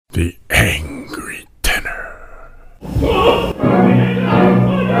The Angry Tenor.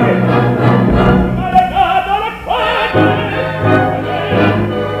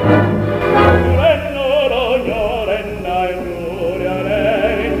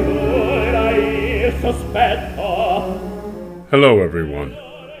 Hello everyone,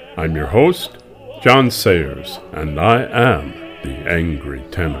 I'm your host, John Sayers, and I am the Angry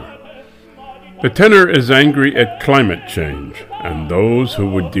Tenor. The tenor is angry at climate change and those who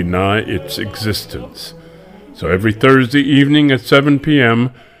would deny its existence. So every Thursday evening at 7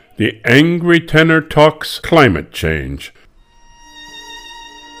 p.m., the Angry Tenor talks climate change.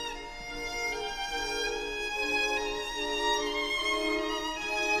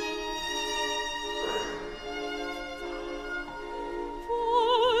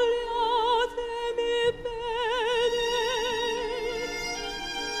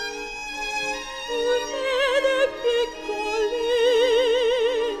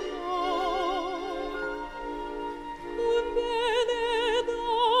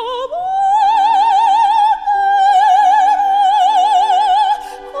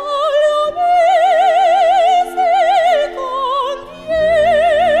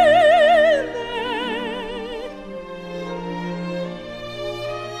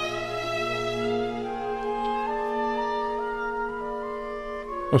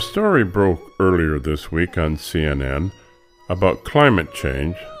 A story broke earlier this week on CNN about climate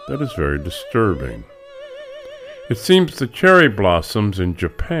change that is very disturbing. It seems the cherry blossoms in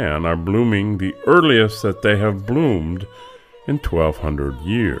Japan are blooming the earliest that they have bloomed in 1,200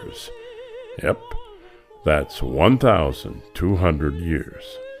 years. Yep, that's 1,200 years.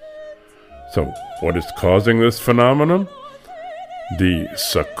 So, what is causing this phenomenon? The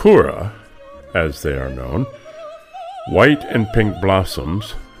sakura, as they are known, white and pink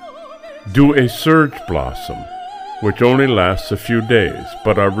blossoms, do a surge blossom, which only lasts a few days,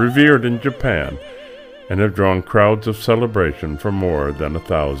 but are revered in Japan and have drawn crowds of celebration for more than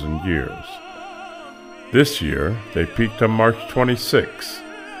 1,000 years. This year, they peaked on March 26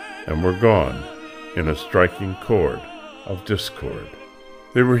 and were gone in a striking chord of discord.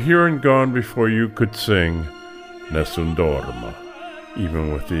 They were here and gone before you could sing Nessun Dorma,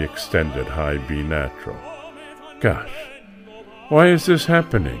 even with the extended high B natural. Gosh, why is this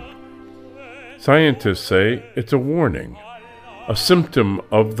happening? Scientists say it's a warning, a symptom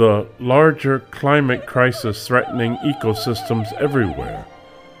of the larger climate crisis threatening ecosystems everywhere.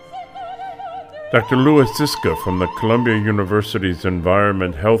 Dr. Louis Zisca from the Columbia University's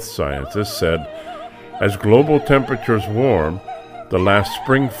Environment Health Sciences said, as global temperatures warm, the last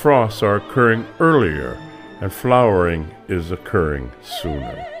spring frosts are occurring earlier and flowering is occurring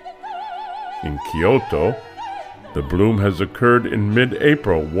sooner. In Kyoto, the bloom has occurred in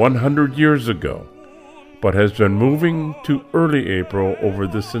mid-April 100 years ago, but has been moving to early April over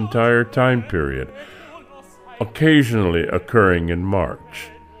this entire time period, occasionally occurring in March.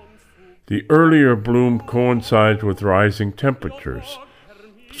 The earlier bloom coincides with rising temperatures,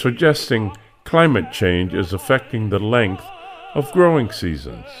 suggesting climate change is affecting the length of growing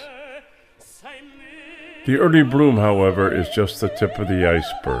seasons. The early bloom, however, is just the tip of the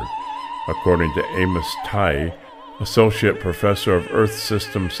iceberg, according to Amos Tai, Associate Professor of Earth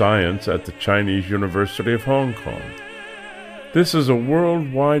System Science at the Chinese University of Hong Kong. This is a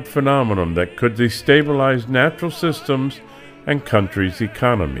worldwide phenomenon that could destabilize natural systems and countries'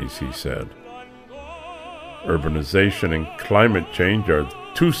 economies, he said. Urbanization and climate change are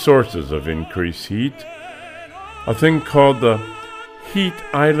two sources of increased heat. A thing called the heat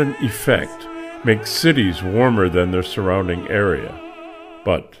island effect makes cities warmer than their surrounding area.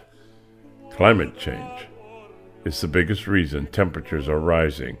 But climate change is the biggest reason temperatures are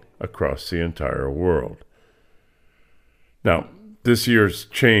rising across the entire world. Now, this year's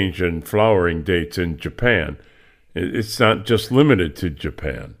change in flowering dates in Japan, it's not just limited to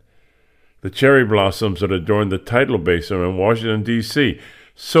Japan. The cherry blossoms that adorn the tidal basin in Washington, D.C.,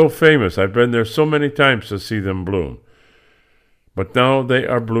 so famous, I've been there so many times to see them bloom. But now they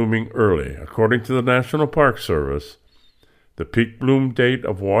are blooming early. According to the National Park Service, the peak bloom date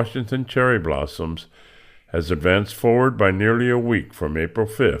of Washington cherry blossoms has advanced forward by nearly a week from April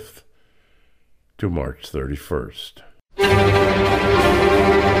 5th to March 31st.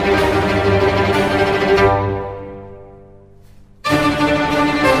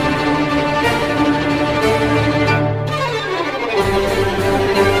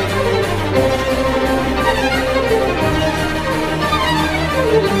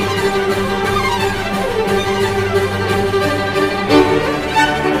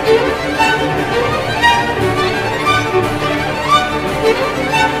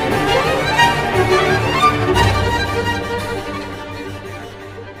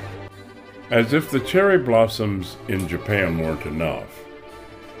 As if the cherry blossoms in Japan weren't enough,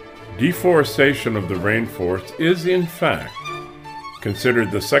 deforestation of the rainforest is, in fact,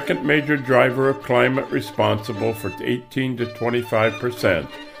 considered the second major driver of climate responsible for 18 to 25%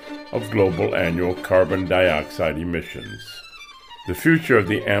 of global annual carbon dioxide emissions. The future of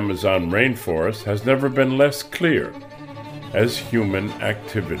the Amazon rainforest has never been less clear as human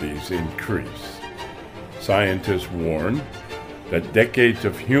activities increase. Scientists warn that decades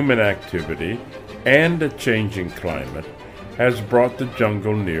of human activity and a changing climate has brought the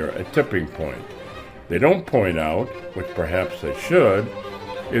jungle near a tipping point. They don't point out, which perhaps they should,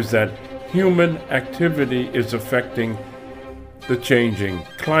 is that human activity is affecting the changing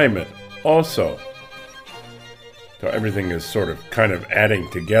climate also. So everything is sort of kind of adding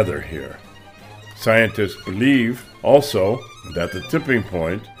together here. Scientists believe also that the tipping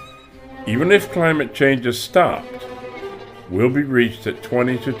point, even if climate change is stopped, will be reached at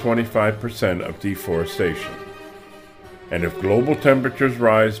 20 to 25% of deforestation. And if global temperatures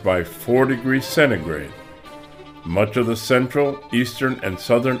rise by 4 degrees centigrade, much of the central, eastern, and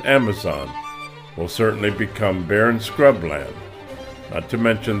southern Amazon will certainly become barren scrubland, not to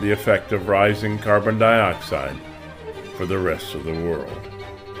mention the effect of rising carbon dioxide for the rest of the world.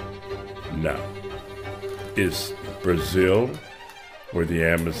 Now, is Brazil, where the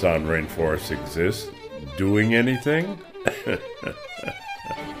Amazon rainforest exists, doing anything?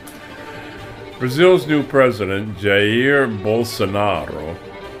 Brazil's new president, Jair Bolsonaro,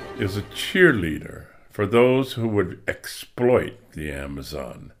 is a cheerleader for those who would exploit the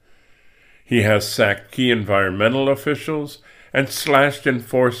Amazon. He has sacked key environmental officials and slashed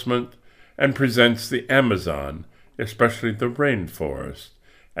enforcement and presents the Amazon, especially the rainforest,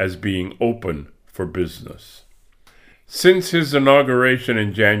 as being open for business. Since his inauguration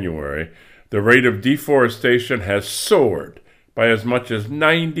in January, the rate of deforestation has soared by as much as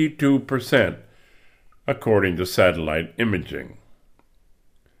 92%, according to satellite imaging.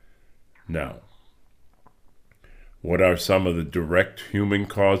 Now, what are some of the direct human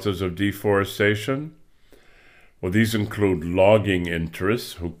causes of deforestation? Well, these include logging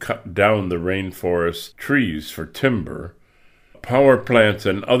interests who cut down the rainforest trees for timber, power plants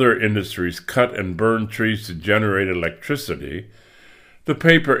and other industries cut and burn trees to generate electricity. The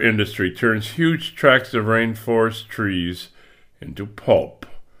paper industry turns huge tracts of rainforest trees into pulp.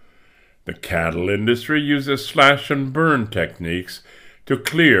 The cattle industry uses slash and burn techniques to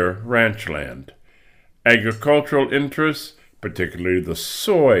clear ranch land. Agricultural interests, particularly the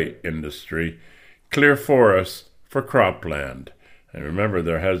soy industry, clear forests for cropland. And remember,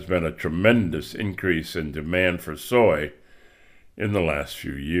 there has been a tremendous increase in demand for soy in the last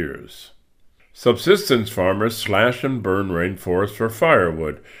few years. Subsistence farmers slash and burn rainforests for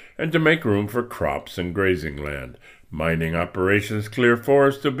firewood and to make room for crops and grazing land. Mining operations clear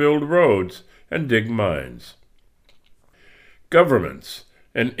forests to build roads and dig mines. Governments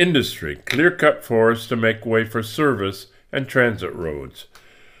and industry clear-cut forests to make way for service and transit roads.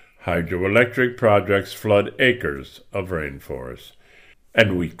 Hydroelectric projects flood acres of rainforest.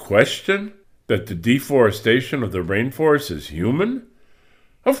 And we question that the deforestation of the rainforest is human?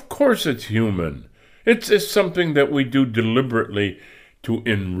 Of course it's human. It's something that we do deliberately to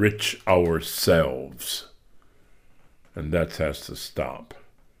enrich ourselves. And that has to stop.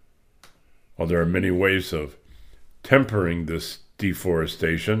 While there are many ways of tempering this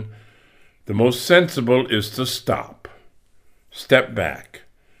deforestation, the most sensible is to stop, step back,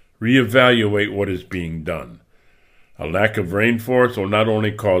 reevaluate what is being done. A lack of rainforest will not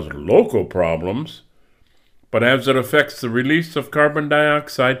only cause local problems, but as it affects the release of carbon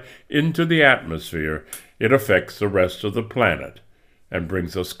dioxide into the atmosphere, it affects the rest of the planet and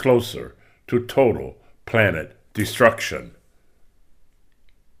brings us closer to total planet destruction.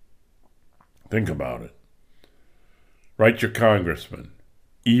 Think about it. Write your congressman,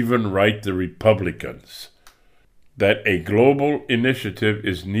 even write the Republicans, that a global initiative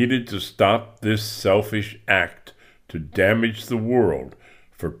is needed to stop this selfish act to damage the world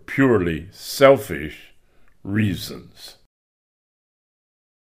for purely selfish reasons.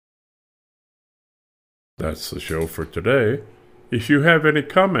 That's the show for today. If you have any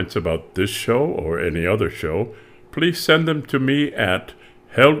comments about this show or any other show, please send them to me at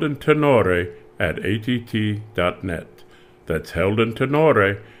heldentenore@att.net. That's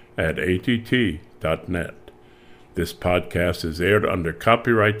heldentenore@att.net. This podcast is aired under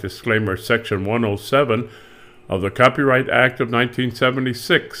copyright disclaimer section 107 of the Copyright Act of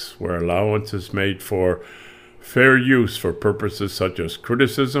 1976, where allowance is made for fair use for purposes such as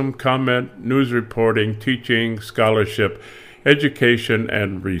criticism, comment, news reporting, teaching, scholarship, education,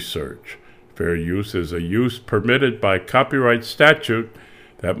 and research. Fair use is a use permitted by copyright statute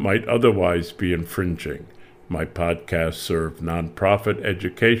that might otherwise be infringing. My podcasts serve nonprofit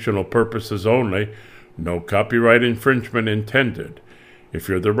educational purposes only. No copyright infringement intended. If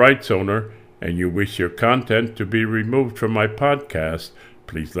you're the rights owner and you wish your content to be removed from my podcast,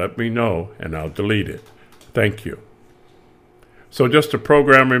 please let me know and I'll delete it. Thank you. So just a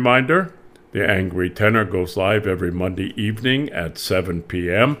program reminder, The Angry Tenor goes live every Monday evening at 7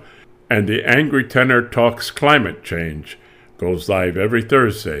 p.m., and The Angry Tenor Talks Climate Change goes live every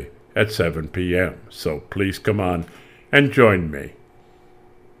Thursday at 7 p.m. So please come on and join me.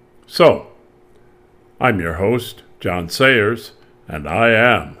 So, I'm your host, John Sayers, and I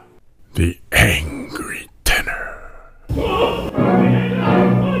am The Angry Tenor.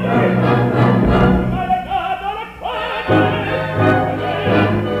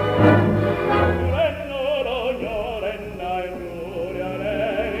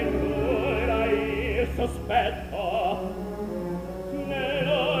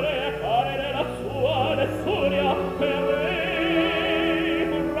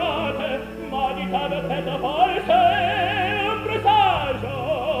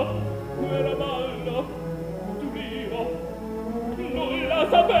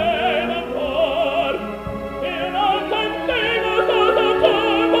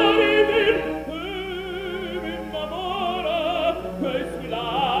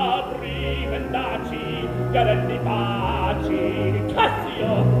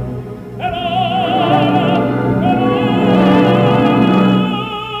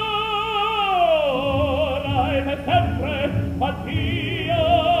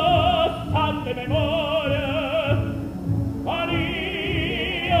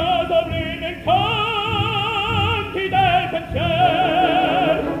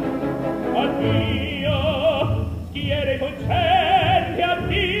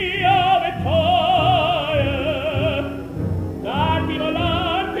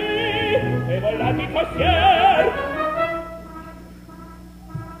 Yeah.